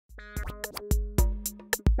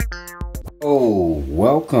Oh,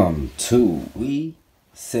 welcome to We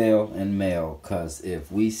Sell and Mail, because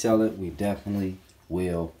if we sell it, we definitely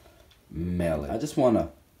will mail it. I just want to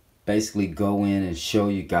basically go in and show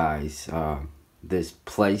you guys this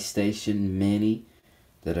PlayStation Mini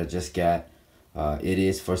that I just got. It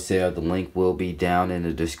is for sale. The link will be down in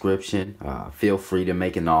the description. Feel free to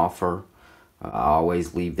make an offer. I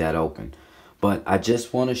always leave that open. But I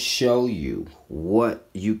just want to show you what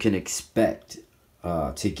you can expect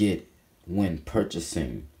to get when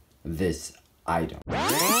purchasing this item. I'm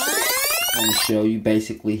going to show you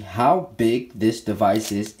basically how big this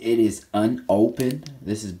device is. It is unopened.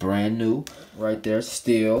 This is brand new right there,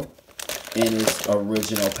 still in its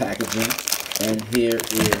original packaging. And here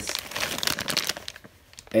is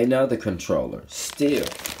another controller, still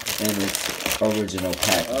in its original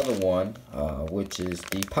pack. Other one, which is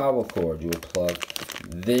the power cord. You will plug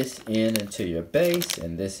this in into your base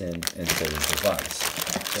and this into the device.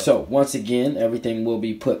 So once again, everything will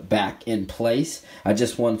be put back in place. I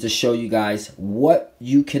just wanted to show you guys what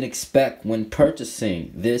you can expect when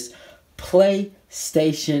purchasing this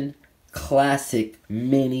PlayStation Classic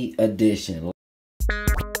Mini Edition.